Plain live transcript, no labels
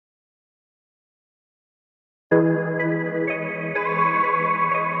Hey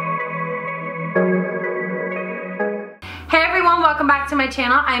everyone, welcome back to my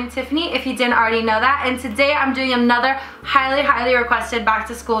channel. I'm Tiffany, if you didn't already know that, and today I'm doing another highly requested back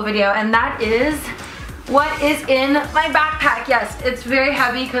to school video, and that is what is in my backpack. Yes, it's very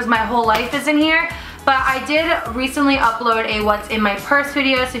heavy because my whole life is in here, but I did recently upload a what's in my purse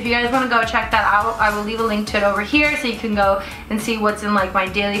video, so if you guys want to go check that out, I will leave a link to it over here so you can go and see what's in like my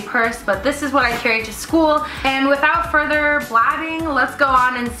daily purse. But this is what I carry to school, and without further blabbing, let's go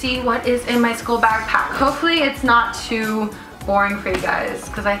on and see what is in my school backpack. Hopefully it's not too boring for you guys,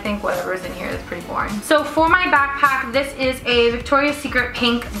 because I think whatever's in here is pretty boring. So for my backpack, this is a Victoria's Secret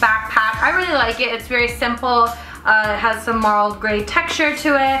pink backpack. I really like it. It's very simple. It has some marled gray texture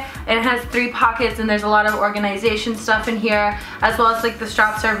to it, and it has 3 pockets, and there's a lot of organization stuff in here, as well as like the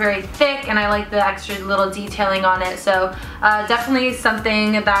straps are very thick, and I like the extra little detailing on it. So definitely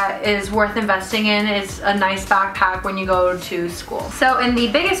something that is worth investing in. Is a nice backpack when you go to school. So in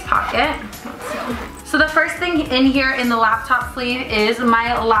the biggest pocket, let's see. So the first thing in here in the laptop sleeve is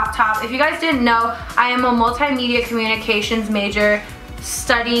my laptop. If you guys didn't know, I am a multimedia communications major,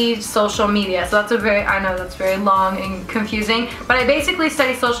 studied social media. So that's I know that's very long and confusing, but I basically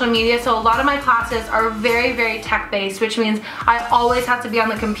study social media, so a lot of my classes are very tech based, which means I always have to be on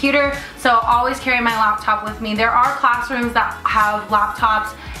the computer, so I always carry my laptop with me. There are classrooms that have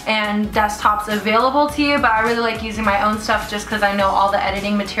laptops and desktops available to you, but I really like using my own stuff just because I know all the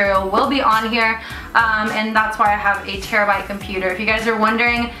editing material will be on here, and that's why I have a terabyte computer. If you guys are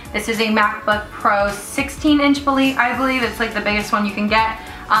wondering, this is a MacBook Pro 16-inch, I believe. It's like the biggest one you can get.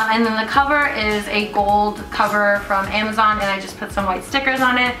 And then the cover is a gold cover from Amazon, and I just put some white stickers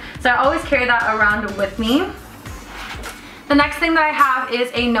on it. So I always carry that around with me. The next thing that I have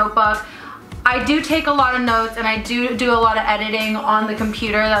is a notebook. I do take a lot of notes, and I do a lot of editing on the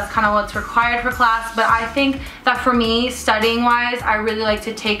computer. That's kind of what's required for class, but I think that for me, studying wise, I really like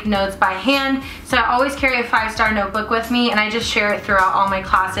to take notes by hand. So I always carry a 5-star notebook with me, and I just share it throughout all my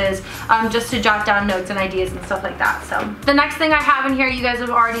classes, just to jot down notes and ideas and stuff like that. So the next thing I have in here, you guys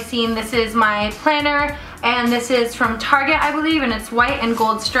have already seen. This is my planner, and this is from Target, I believe, and it's white and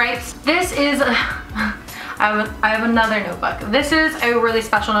gold stripes. This is I have another notebook. This is a really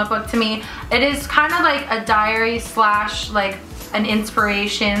special notebook to me. It is kind of like a diary slash like an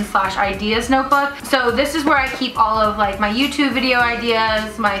inspiration slash ideas notebook. So this is where I keep all of like my YouTube video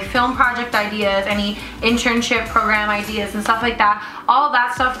ideas, my film project ideas, any internship program ideas and stuff like that. All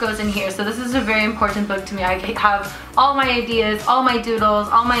that stuff goes in here. So this is a very important book to me. I have all my ideas, all my doodles,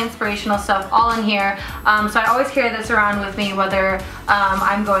 all my inspirational stuff all in here. So I always carry this around with me, whether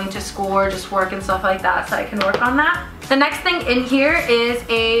I'm going to school or just work and stuff like that, so I can work on that. The next thing in here is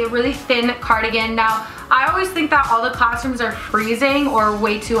a really thin cardigan. Now, I always think that all the classrooms are freezing or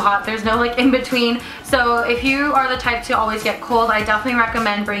way too hot. There's no like in between. So if you are the type to always get cold, I definitely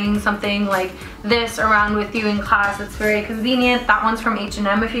recommend bringing something like this around with you in class. It's very convenient. That one's from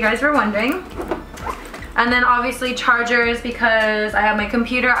H&M, if you guys were wondering. And then obviously chargers, because I have my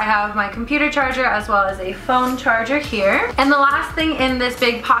computer. I have my computer charger as well as a phone charger here. And the last thing in this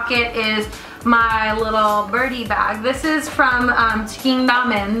big pocket is my little birdie bag. This is from King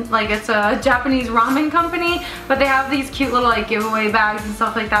Ramen. Like, it's a Japanese ramen company, but they have these cute little like giveaway bags and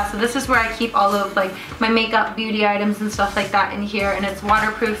stuff like that. So this is where I keep all of like my makeup, beauty items and stuff like that in here, and it's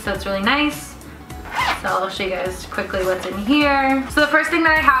waterproof, so it's really nice. So I'll show you guys quickly what's in here. So the first thing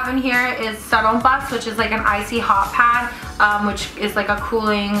that I have in here is sarompas, which is like an icy hot pad, which is like a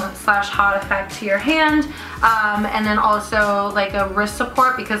cooling slash hot effect to your hand. And then also like a wrist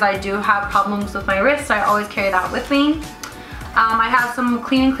support, because I do have problems with my wrist, so I always carry that with me. I have some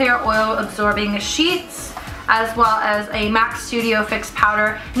Clean and Clear oil absorbing sheets, as well as a MAC Studio Fix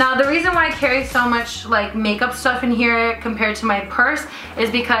powder. Now the reason why I carry so much like makeup stuff in here compared to my purse is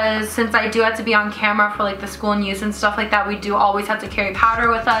because since I do have to be on camera for like the school news and stuff like that, we do always have to carry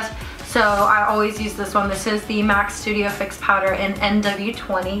powder with us. So I always use this one. This is the MAC Studio Fix powder in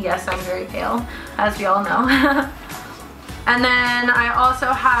NW20. Yes, I'm very pale, as we all know. And then I also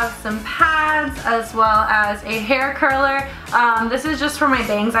have some pads as well as a hair curler. This is just for my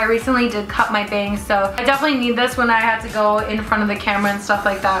bangs. I recently did cut my bangs, so I definitely need this when I have to go in front of the camera and stuff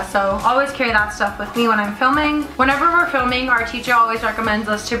like that. So always carry that stuff with me when I'm filming. Whenever we're filming, our teacher always recommends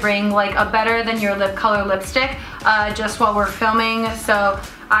us to bring like a better than your lip color lipstick just while we're filming. So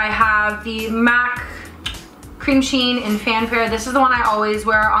I have the MAC Cream Sheen in Fanfare. This is the one I always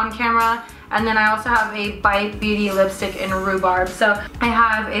wear on camera. And then I also have a Bite Beauty lipstick in Rhubarb. So I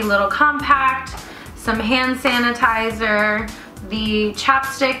have a little compact, some hand sanitizer, the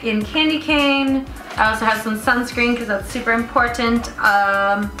chapstick in Candy Cane. I also have some sunscreen because that's super important.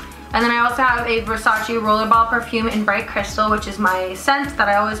 And then I also have a Versace Rollerball perfume in Bright Crystal, which is my scent that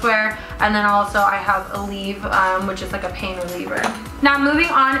I always wear. And then also I have Aleve, which is like a pain reliever. Now moving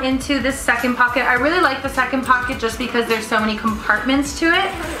on into this second pocket. I really like the second pocket just because there's so many compartments to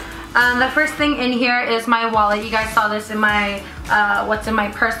it. The first thing in here is my wallet. You guys saw this in my what's in my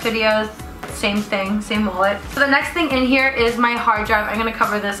purse videos. Same thing, same wallet. So the next thing in here is my hard drive. I'm gonna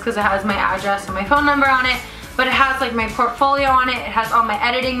cover this because it has my address and my phone number on it. But it has like my portfolio on it. It has all my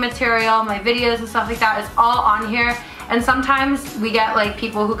editing material, my videos and stuff like that. It's all on here. And sometimes we get like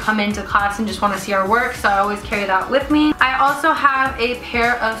people who come into class and just want to see our work, so I always carry that with me. I also have a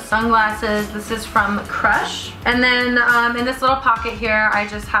pair of sunglasses. This is from Crush. And then in this little pocket here, I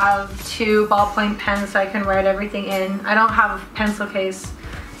just have 2 ballpoint pens so I can write everything in. I don't have a pencil case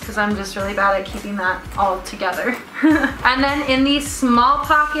because I'm just really bad at keeping that all together. And then in the small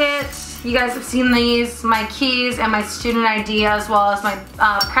pocket, you guys have seen these, my keys and my student ID, as well as my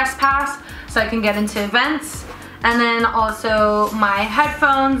press pass so I can get into events. And then also my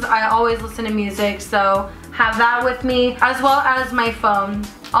headphones. I always listen to music, so have that with me, as well as my phone.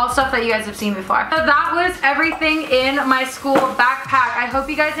 All stuff that you guys have seen before. So that was everything in my school backpack. I hope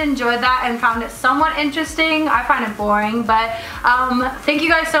you guys enjoyed that and found it somewhat interesting. I find it boring, but thank you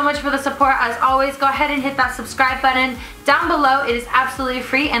guys so much for the support. As always, go ahead and hit that subscribe button down below. It is absolutely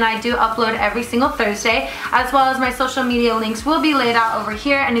free, and I do upload every single Thursday, as well as my social media links will be laid out over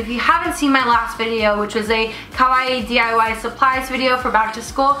here. And if you haven't seen my last video, which was a kawaii DIY supplies video for back to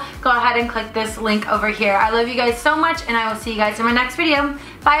school, go ahead and click this link over here. I love you guys so much, and I will see you guys in my next video.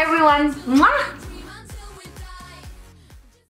 Bye everyone. Mwah!